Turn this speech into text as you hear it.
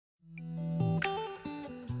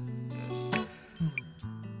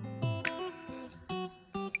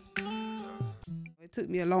It took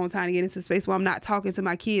me a long time to get into a space where I'm not talking to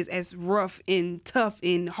my kids as rough and tough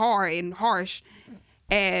and hard and harsh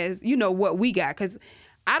as, you know, what we got. Because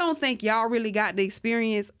I don't think y'all really got the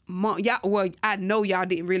experience. I know y'all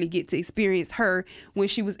didn't really get to experience her when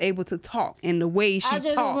she was able to talk and the way she talked. I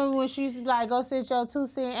just remember when she used to be like, go sit your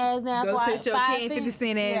 2-cent ass down. Go sit your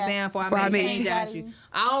 10-50-cent ass down for I made change out you.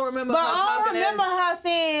 I don't remember. But I don't remember her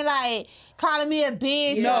saying like calling me a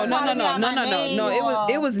bitch. No.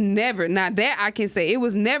 It was never. Now that I can say, it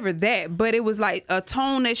was never that. But it was like a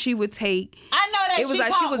tone that she would take. I know that it was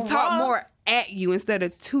like she would talk more at you instead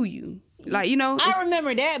of to you. Like, you know, I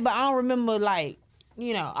remember that, but I don't remember like,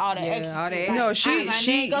 you know, all the extra. All that. Like, no,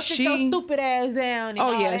 she go sit your stupid ass down.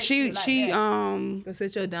 Oh yeah, go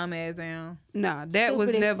sit your dumb ass down. Nah, that stupid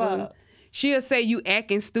was never. She'll say you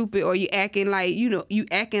acting stupid or you acting like, you know, you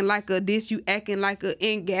acting like a this, you acting like a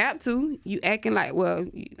in Gap too. You acting like, well,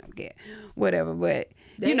 you know, Gap, whatever, but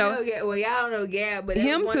you know. Well, y'all don't know Gap, but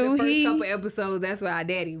him one too. Of the first couple episodes, that's why our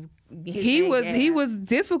daddy. He was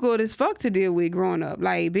difficult as fuck to deal with growing up.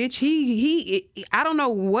 Like, bitch, he I don't know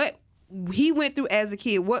what he went through as a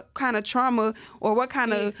kid, what kind of trauma or what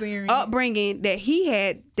kind of upbringing that he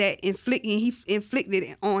had that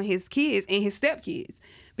inflicted on his kids and his stepkids.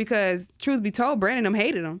 Because truth be told, Brandon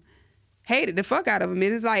them hated the fuck out of him.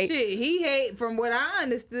 It's like shit. He hate, from what I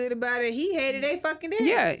understood about it, he hated they fucking daddy.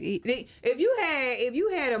 Yeah. If you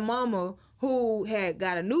had a mama who had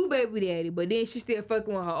got a new baby daddy, but then she still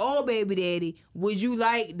fucking with her old baby daddy, would you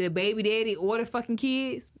like the baby daddy or the fucking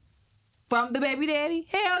kids from the baby daddy?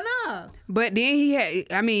 Hell no. But then he had,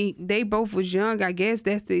 I mean, they both was young. I guess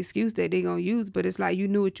that's the excuse that they gonna use. But it's like, you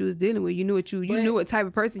knew what you was dealing with. You knew what type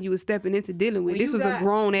of person you was stepping into dealing with. This was a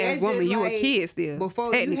grown ass woman. You like, a kid still.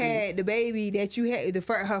 Before you had the baby that you had,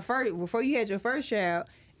 before you had your first child,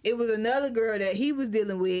 it was another girl that he was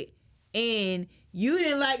dealing with, and you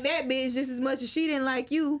didn't like that bitch just as much as she didn't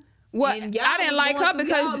like you. Well, I didn't like her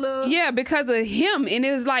because of him, and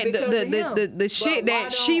it was like the shit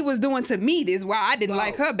that she was doing to me. Is why I didn't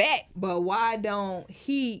like her back. But why don't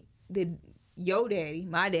your daddy,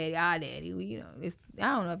 my daddy, our daddy? You know,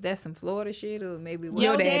 I don't know if that's some Florida shit or maybe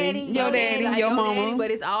your daddy, your mama, daddy,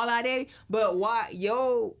 but it's all our daddy. But why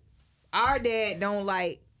our dad don't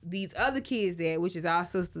like these other kids that, which is our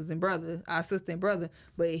sister and brother,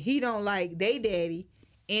 but he don't like they daddy,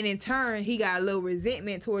 and in turn he got a little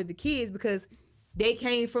resentment towards the kids because they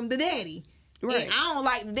came from the daddy. Right. And I don't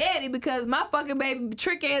like the daddy because my fucking baby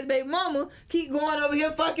trick ass baby mama keep going over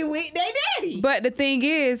here fucking with they daddy. But the thing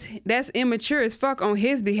is, that's immature as fuck on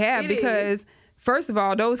his behalf because first of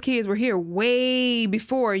all, those kids were here way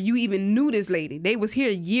before you even knew this lady. They was here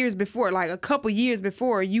years before, like a couple years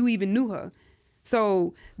before you even knew her.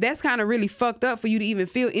 So that's kind of really fucked up for you to even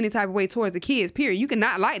feel any type of way towards the kids, period. You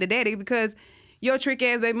cannot like the daddy because your trick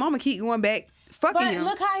ass baby mama keep going back fucking him. But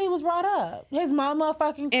look how he was brought up. His mama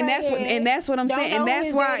fucking and that's what I'm saying. And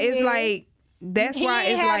that's why it's like, he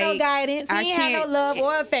ain't had no guidance. He ain't had no love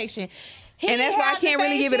or affection. And that's why I can't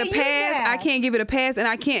really give it a pass. I can't give it a pass, and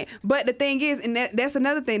I can't. But the thing is, and that's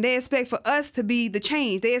another thing, they expect for us to be the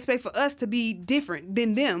change. They expect for us to be different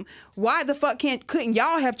than them. Why the fuck couldn't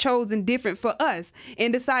y'all have chosen different for us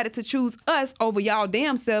and decided to choose us over y'all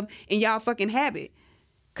damn self and y'all fucking habit?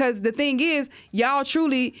 Because the thing is, y'all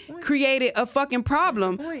truly created a fucking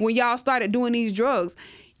problem when y'all started doing these drugs.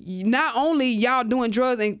 Not only y'all doing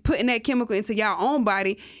drugs and putting that chemical into y'all own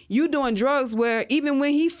body, you doing drugs where even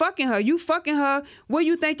when he fucking her, you fucking her, where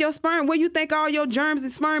you think your sperm, where you think all your germs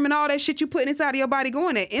and sperm and all that shit you putting inside of your body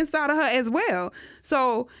going at, inside of her as well.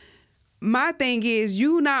 So my thing is,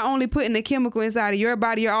 you not only putting the chemical inside of your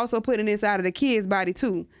body, you're also putting it inside of the kid's body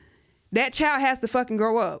too. That child has to fucking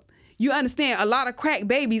grow up. You understand? A lot of crack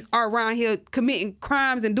babies are around here committing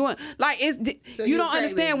crimes and doing like so you don't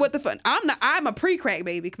understand what the fuck. I'm a pre-crack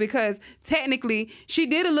baby because technically she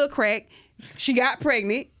did a little crack. She got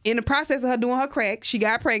pregnant in the process of her doing her crack. She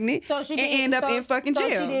got pregnant and ended up in fucking jail.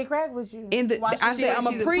 So she did crack with you. I said I'm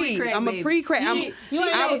a pre-crack.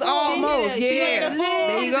 I was almost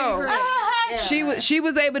there you go. She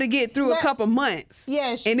was able to get through a couple months.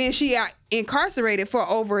 Yeah. And then she got incarcerated for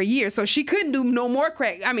over a year. So she couldn't do no more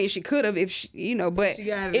crack. I mean, she could have if she, but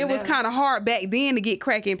it was kind of hard back then to get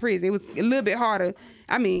crack in prison. It was a little bit harder.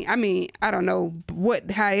 I mean, I don't know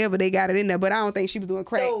however they got it in there, but I don't think she was doing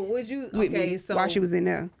crack. So would you while she was in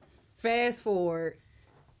there? Fast forward,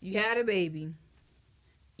 you had a baby,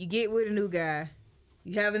 you get with a new guy,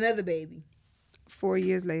 you have another baby. 4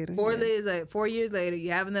 years later. 4 years later,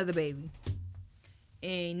 you have another baby.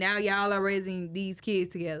 And now y'all are raising these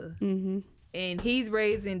kids together. Mm-hmm. And he's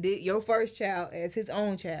raising your first child as his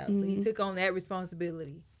own child. Mm-hmm. So he took on that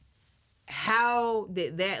responsibility. How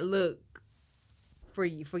did that look for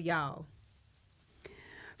y'all?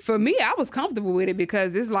 For me, I was comfortable with it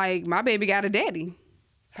because it's like my baby got a daddy.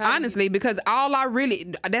 Honestly, because that's all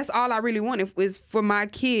I really wanted was for my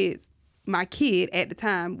kid at the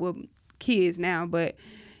time, well, kids now, but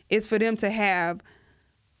it's for them to have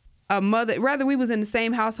a mother, whether we was in the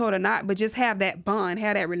same household or not, but just have that bond,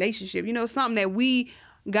 have that relationship. You know, something that we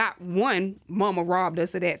got, one, mama robbed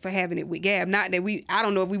us of that for having it with Gab. Not that I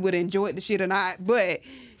don't know if we would have enjoyed the shit or not, but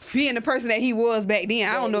being the person that he was back then,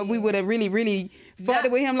 I don't know if we would have really, really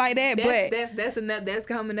fucked with him like that. That's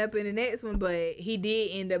coming up in the next one, but he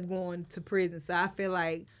did end up going to prison. So I feel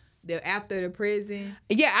like after the prison,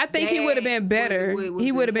 I think he would have been better.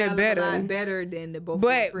 He would have been better. A lot better than the both.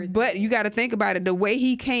 But you got to think about it. The way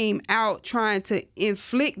he came out trying to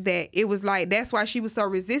inflict that, it was like that's why she was so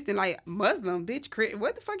resistant. Like, Muslim bitch,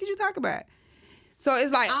 what the fuck did you talk about? So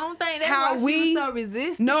it's like, I don't think that's how she was so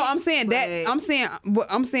resistant. No, I'm saying that.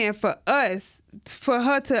 I'm saying for us, for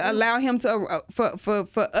her to allow him to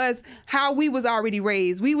for us, how we was already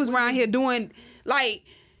raised. We was around here doing like,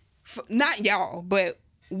 not y'all, but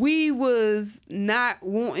we was not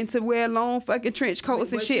wanting to wear long fucking trench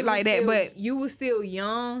coats and shit like that. But you were still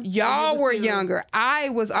young. Y'all were younger. I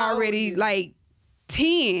was already like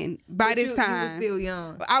 10 by this time. You were still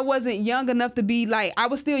young. I wasn't young enough to be like, I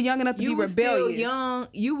was still young enough to be rebellious.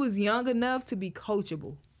 You was young enough to be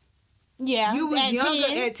coachable. Yeah, you was younger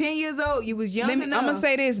 10. At 10 years old. You was young enough. I'm gonna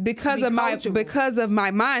say this because of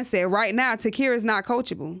my mindset. Right now, Takira's not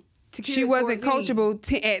coachable. She wasn't 14.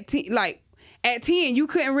 Coachable at 10, you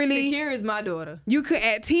couldn't really. Takira is my daughter.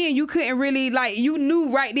 At 10, you couldn't really you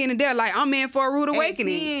knew right then and there I'm in for a rude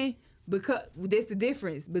awakening. At 10, because that's the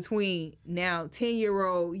difference between now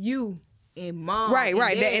 10-year-old you and mom, right,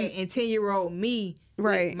 and 10-year-old me,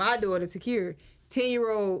 right, my daughter Takira.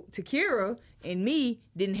 10-year-old Takira and me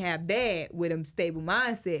didn't have dad with a stable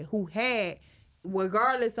mindset who had,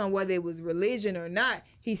 regardless on whether it was religion or not,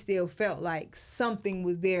 he still felt like something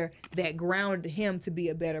was there that grounded him to be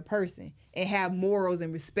a better person and have morals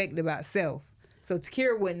and respect about self. So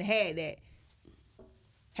Takira wouldn't have had that.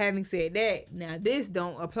 Having said that, now this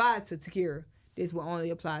don't apply to Takira. This will only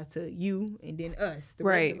apply to you and then us, the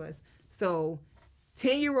rest of us. So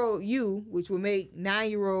 10-year-old you, which would make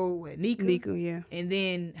 9-year-old Nika, yeah. And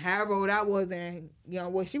then however old I was, and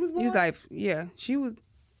what she was born? He was like, she was.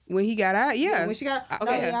 When he got out, when she got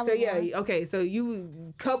okay, so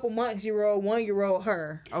you couple months year old, 1-year-old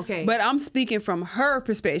her, okay. But I'm speaking from her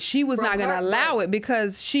perspective. She was not gonna allow it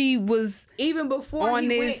because she was even before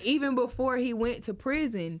he went to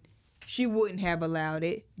prison, she wouldn't have allowed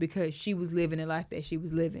it because she was living the life that she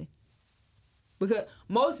was living. Because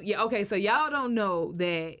so y'all don't know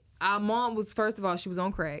that our mom was, first of all, she was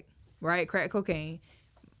on crack, right? Crack cocaine.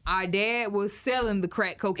 Our dad was selling the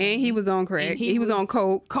crack cocaine. And he was on crack. He was on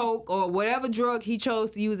coke. Coke or whatever drug he chose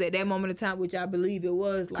to use at that moment in time, which I believe it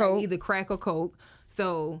was either crack or coke.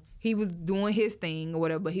 So he was doing his thing or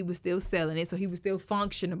whatever, but he was still selling it. So he was still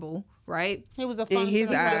functionable, right? He was a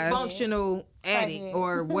functional addict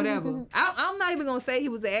or whatever. I'm not even going to say he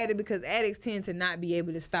was an addict because addicts tend to not be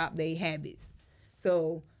able to stop their habits.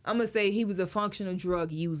 So I'm going to say he was a functional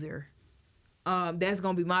drug user. That's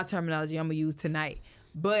going to be my terminology I'm going to use tonight.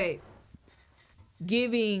 But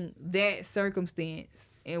giving that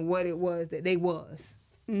circumstance and what it was that they was,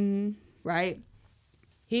 right?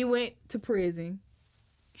 He went to prison.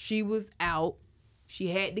 She was out. She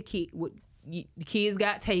had the kid. The kids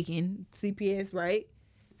got taken. CPS, right?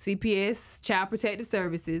 CPS, Child Protective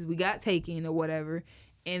Services. We got taken or whatever.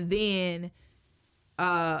 And then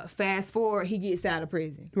fast forward, he gets out of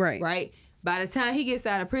prison. Right. Right? By the time he gets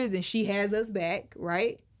out of prison, she has us back,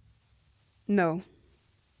 right? No.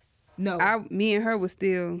 Me and her was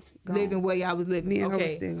still gone. Living where y'all was living. Me and her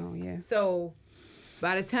was still gone, yeah. So,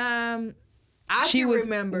 by the time I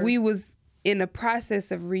remember... We was in the process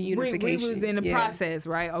of reunification. We was in the process,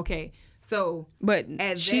 right? Okay. So... But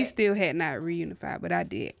she still had not reunified, but I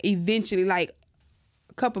did. Eventually, a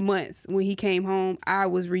couple months when he came home, I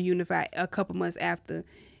was reunified a couple months after.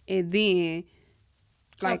 And then...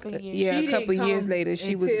 a couple years later,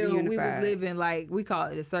 she was reunified. We was living we call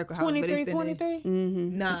it a circle house. 23.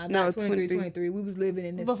 Nah, not 23. We was living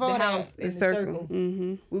in the house in the circle.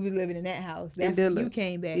 Mm-hmm. We was living in that house. That's when you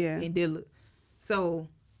came back in Dilla. So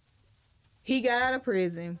he got out of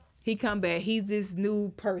prison. He come back. He's this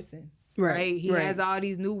new person, right? He has all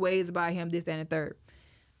these new ways about him, this, that, and the third.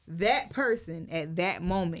 that person at that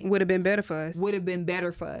moment would have been better for us. Would have been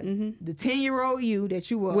better for us. Mm-hmm. The 10-year-old you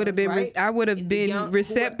that you was would have been. Right? I would have been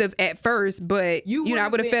receptive at first, but I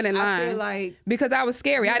would have fell in line. I feel like because I was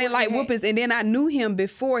scary. I didn't like whoopings, and then I knew him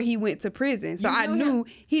before he went to prison, so I knew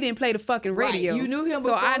he didn't play the fucking radio. Right. You knew him,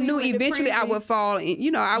 so I knew eventually I would fall.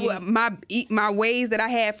 And I would my ways that I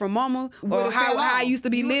had from mama, or how I used to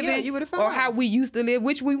be living, or how we used to live,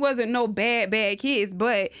 which we wasn't no bad kids,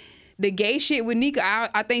 but. The gay shit with Nika,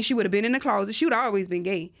 I think she would have been in the closet. She would have always been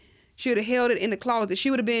gay. She would have held it in the closet. She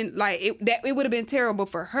would have been like, it would have been terrible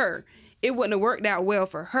for her. It wouldn't have worked out well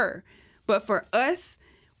for her. But for us,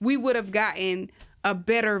 we would have gotten a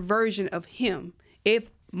better version of him if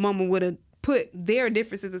mama would have put their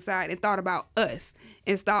differences aside and thought about us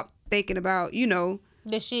and stopped thinking about,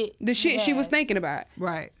 the shit she was thinking about.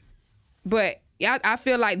 Right. But I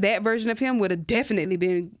feel like that version of him would have definitely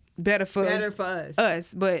been better for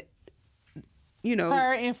us. But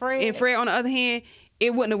her and Fred on the other hand,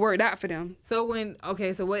 it wouldn't have worked out for them. So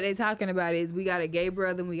so what they talking about is we got a gay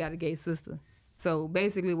brother and we got a gay sister. So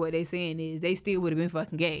basically what they saying is they still would have been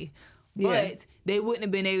fucking gay. But they wouldn't have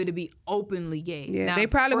been able to be openly gay. Yeah, now, they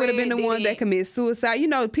probably would have been the ones that commit suicide.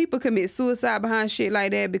 People commit suicide behind shit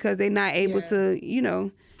like that because they're not able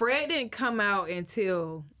to, Fred didn't come out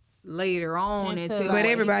until later on but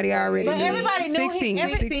everybody already knew. Everybody knew 16,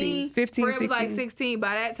 15, 16. Fred was like 16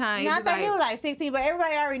 by that time. I think he was like 16, but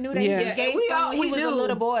everybody already knew that he was gay. We was a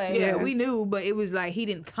little boy. Yeah, we knew, but it was like he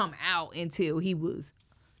didn't come out until he was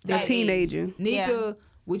a teenager. Nika,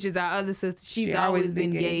 which is our other sister, she's always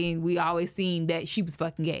been gay, and we always seen that she was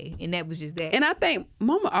fucking gay, and that was just that. And I think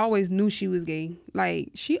mama always knew she was gay.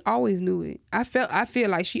 Like, she always knew it. I feel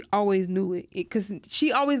like she always knew it because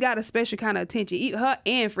she always got a special kind of attention. Her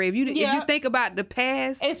and Fred. If you think about the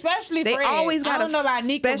past, especially they Fred. always got I don't know about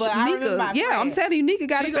Nika, but I remember about Fred. I'm telling you, Nika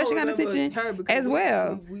got a special kind of attention as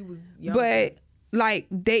well. We was young. But like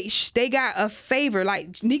they got a favor.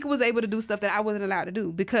 Like Nika was able to do stuff that I wasn't allowed to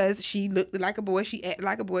do because she looked like a boy, she acted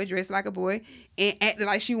like a boy, dressed like a boy, and acted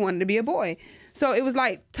like she wanted to be a boy. So it was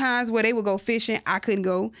like times where they would go fishing, I couldn't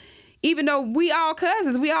go. Even though we all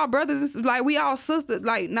cousins, we all brothers, like we all sisters,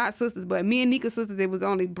 like not sisters, but me and Nika's sisters, it was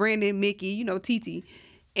only Brandon, Mickey, Titi.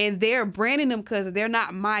 And they're Brandon them cousins. They're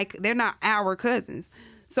not our cousins.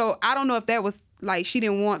 So I don't know if that was like she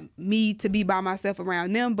didn't want me to be by myself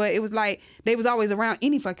around them, but it was like they was always around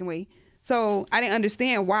any fucking way. So I didn't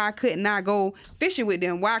understand why I could not go fishing with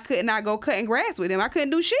them, why I could not go cutting grass with them. I couldn't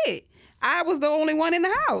do shit. I was the only one in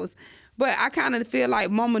the house. But I kind of feel like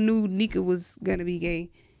mama knew Nika was going to be gay,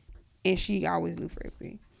 and she always knew Fred was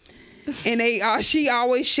gay. And she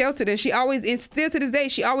always sheltered her. She always, and still to this day,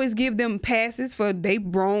 she always give them passes for they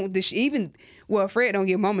wrong. Well, Fred don't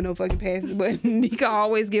give mama no fucking passes, but Nika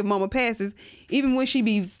always give mama passes, even when she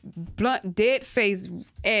be blunt, dead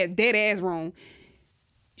ass wrong.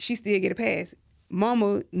 She still get a pass.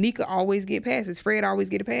 Mama, Nika always get passes. Fred always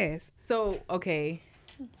get a pass. So okay,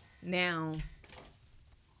 now,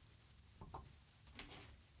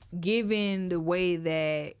 given the way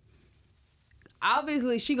that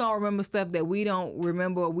obviously she gonna remember stuff that we don't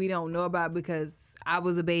remember or we don't know about because I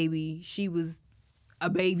was a baby, she was a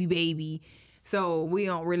baby. So we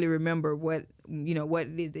don't really remember what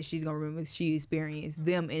it is that she's gonna remember. She experienced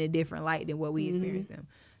them in a different light than what we experienced them.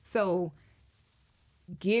 So,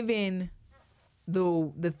 given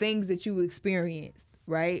the things that you experienced,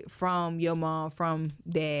 right, from your mom, from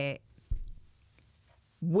dad,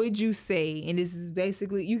 would you say? And this is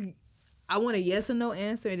basically I want a yes or no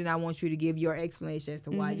answer, and then I want you to give your explanation as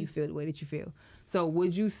to why you feel the way that you feel. So,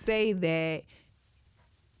 would you say that?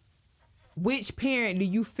 Which parent do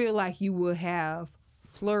you feel like you will have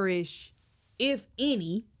flourish, if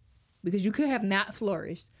any, because you could have not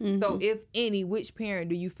flourished. So if any, which parent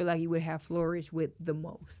do you feel like you would have flourished with the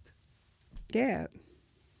most? Yeah.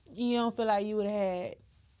 You don't feel like you would have had,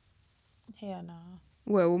 hell no.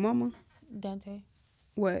 What, with mama? Dante.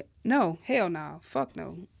 What? No, hell no. Fuck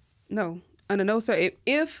no. No. Under no sir.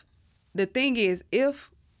 If the thing is, if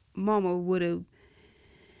mama would have.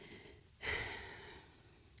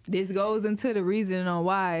 This goes into the reason on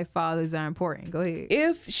why fathers are important. Go ahead.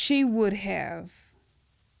 If she would have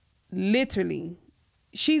literally,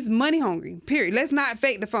 she's money hungry, period. Let's not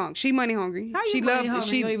fake the funk. She money hungry. How you money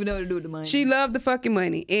hungry? You don't even know what to do with the money. She loved the fucking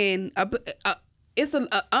money. And it's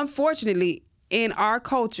unfortunately in our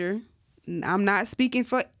culture, I'm not speaking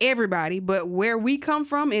for everybody, but where we come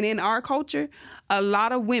from and in our culture, a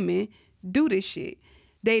lot of women do this shit.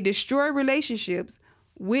 They destroy relationships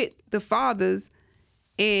with the fathers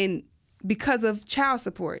and because of child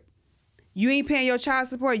support. You ain't paying your child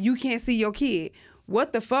support, you can't see your kid.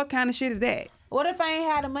 What the fuck kind of shit is that? What if I ain't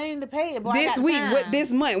had the money to pay it? Boy, this week, what this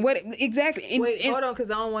month, what exactly? Wait, hold on, because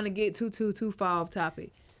I don't want to get too far off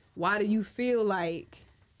topic. Why do you feel like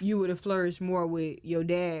you would have flourished more with your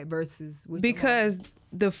dad versus with because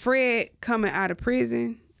the Fred coming out of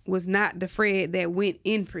prison was not the Fred that went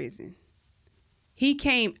in prison. He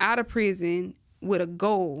came out of prison with a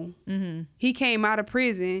goal. Mm-hmm. He came out of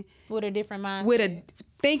prison with a different mindset.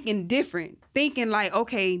 Thinking like,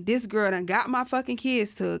 okay, this girl done got my fucking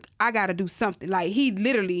kids took. I gotta do something. Like, he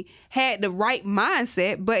literally had the right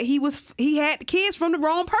mindset, but he had kids from the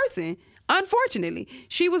wrong person. Unfortunately,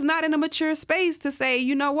 she was not in a mature space to say,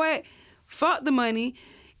 you know what, fuck the money.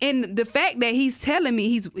 And the fact that he's telling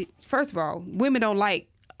me first of all, women don't like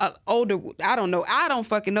older, I don't know. I don't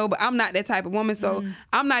fucking know, but I'm not that type of woman. So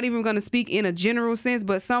I'm not even going to speak in a general sense,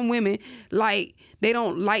 but some women, like, they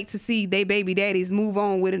don't like to see their baby daddies move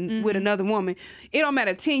on with another woman. It don't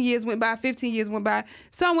matter. 10 years went by, 15 years went by.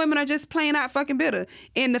 Some women are just plain out fucking bitter.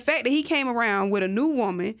 And the fact that he came around with a new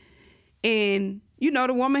woman and, you know,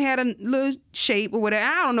 the woman had a little shape or whatever.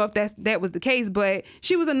 I don't know if that was the case, but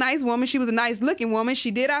she was a nice woman. She was a nice looking woman.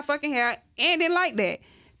 She did our fucking hair and didn't like that.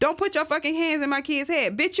 Don't put your fucking hands in my kid's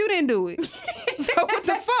head. Bitch, you didn't do it. So what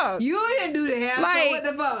the fuck? You didn't do the hair, like, so what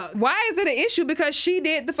the fuck? Why is it an issue? Because she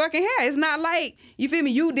did the fucking hair. It's not like, you feel me,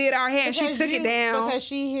 you did our hair and she took it down. Because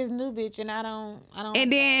she his new bitch and I don't.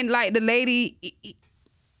 And then, like, the lady,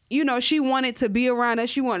 you know, she wanted to be around us.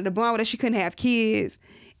 She wanted to bond with us. She couldn't have kids.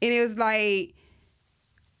 And it was like,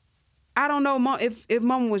 I don't know if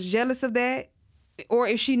mama was jealous of that, or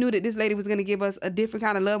if she knew that this lady was going to give us a different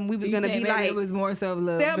kind of love and we was going to be like, it was more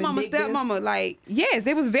self-love. Stepmama, like, yes,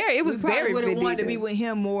 it was very very would have wanted to be with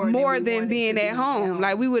him more than being at home.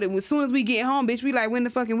 Like, we would have, as soon as we get home, bitch, we like, when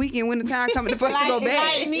the fucking weekend, when the time coming for us to go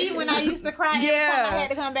back. Like me when I used to cry every time I had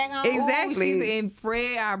to come back home. Exactly. Ooh, and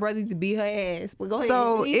Fred, our brother, used to beat her ass. But go ahead.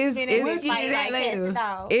 So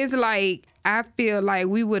it's like, I feel like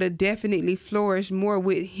we would have definitely flourished more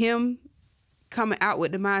with him coming out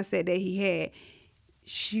with the mindset that he had.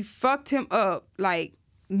 She fucked him up, like,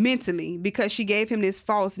 mentally, because she gave him this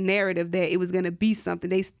false narrative that it was going to be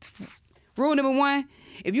something. Rule number one,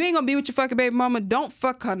 if you ain't going to be with your fucking baby mama, don't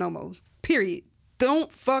fuck her no more. Period.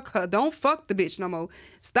 Don't fuck her. Don't fuck the bitch no more.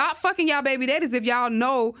 Stop fucking y'all baby daddies if y'all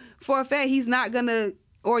know for a fact he's not going to,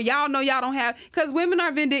 or y'all know y'all don't have, because women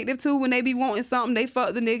are vindictive too. When they be wanting something, they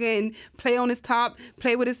fuck the nigga and play on his top,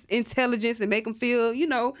 play with his intelligence and make him feel, you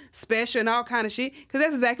know, special and all kind of shit, because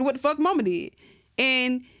that's exactly what the fuck mama did.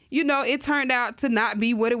 And, you know, it turned out to not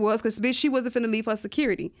be what it was, because, bitch, she wasn't finna leave her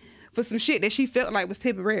security for some shit that she felt like was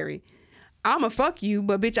temporary. I'ma fuck you,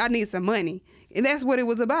 but, bitch, I need some money. And that's what it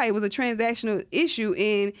was about. It was a transactional issue,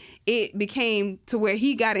 and it became to where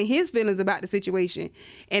he got in his feelings about the situation.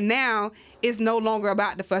 And now it's no longer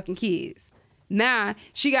about the fucking kids. Now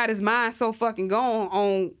she got his mind so fucking gone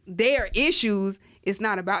on their issues, it's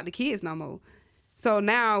not about the kids no more. So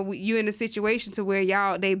now you in a situation to where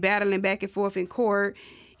they battling back and forth in court.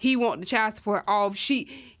 He want the child support off.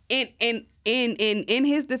 In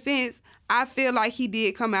his defense, I feel like he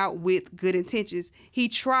did come out with good intentions. He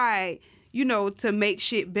tried, you know, to make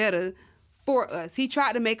shit better for us. He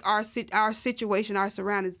tried to make our situation, our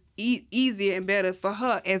surroundings easier and better for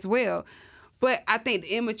her as well. But I think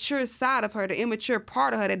the immature side of her, the immature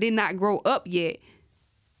part of her that did not grow up yet,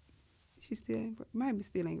 she still ain't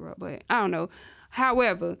grow up, but I don't know.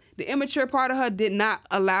 However, the immature part of her did not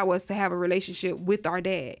allow us to have a relationship with our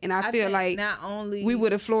dad. And I feel like we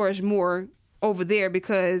would have flourished more over there,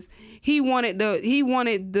 because he wanted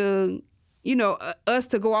the you know, us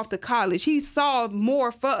to go off to college. He saw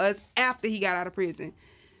more for us after he got out of prison.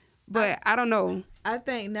 But I don't know. I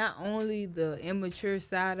think not only the immature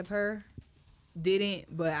side of her didn't,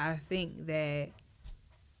 but I think that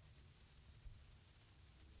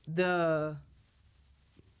the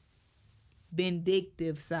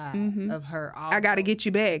vindictive side of her also. I gotta get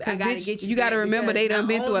you back, because you gotta remember they done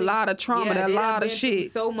been through a lot of trauma, a lot of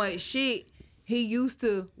shit. So much shit. He used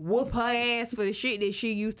to whoop her ass for the shit that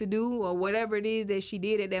she used to do, or whatever it is that she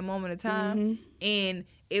did at that moment of time. And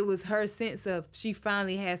it was her sense of, she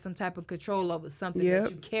finally had some type of control over something that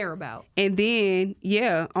you care about. And then,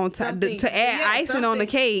 on top to add icing on the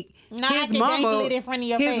cake, his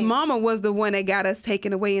mama was the one that got us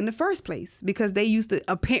taken away in the first place, because they used to,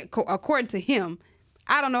 according to him,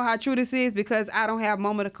 I don't know how true this is, because I don't have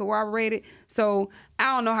mama to corroborate it, so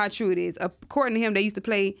I don't know how true it is. According to him, they used to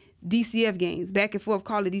play DCF games, back and forth,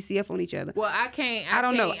 call it DCF on each other. Well, I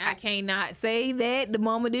don't know. I cannot say that the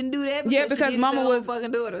mama didn't do that. Because mama was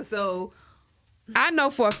fucking daughter. So I know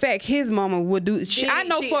for a fact his mama would do. I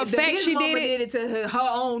know for a fact she did it to her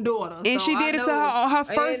own daughter, and she did it to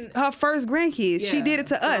her first grandkids. She did it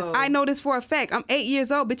to us. I know this for a fact. I'm 8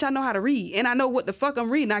 years old, bitch. I know how to read, and I know what the fuck I'm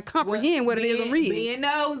reading. I comprehend what it is I'm reading. Being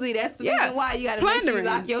nosy, that's the reason why you gotta make sure you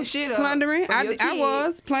lock your shit up. Plundering. I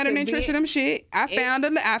was plundering and Trisha them shit. I found the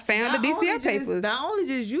DCF papers. Not only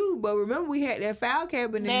just you, but remember we had that file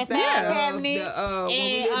cabinet inside when we lived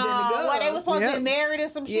in the where they was supposed to be married or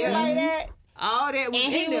some shit like that. All that was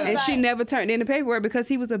in there. And she never turned in the paperwork because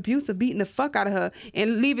he was abusive, beating the fuck out of her.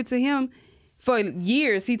 And leave it to him for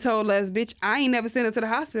years. He told us, bitch, I ain't never sent her to the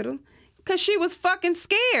hospital. Because she was fucking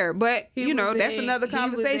scared. But, that's another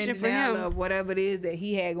conversation for him. Of whatever it is that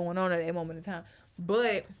he had going on at that moment in time.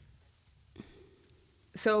 But,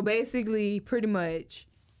 so basically, pretty much,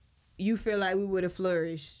 you feel like we would have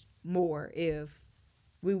flourished more if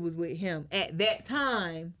we was with him at that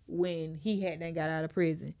time when he hadn't got out of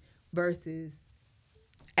prison versus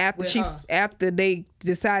after they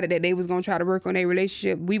decided that they was gonna try to work on their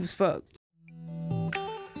relationship, we was fucked.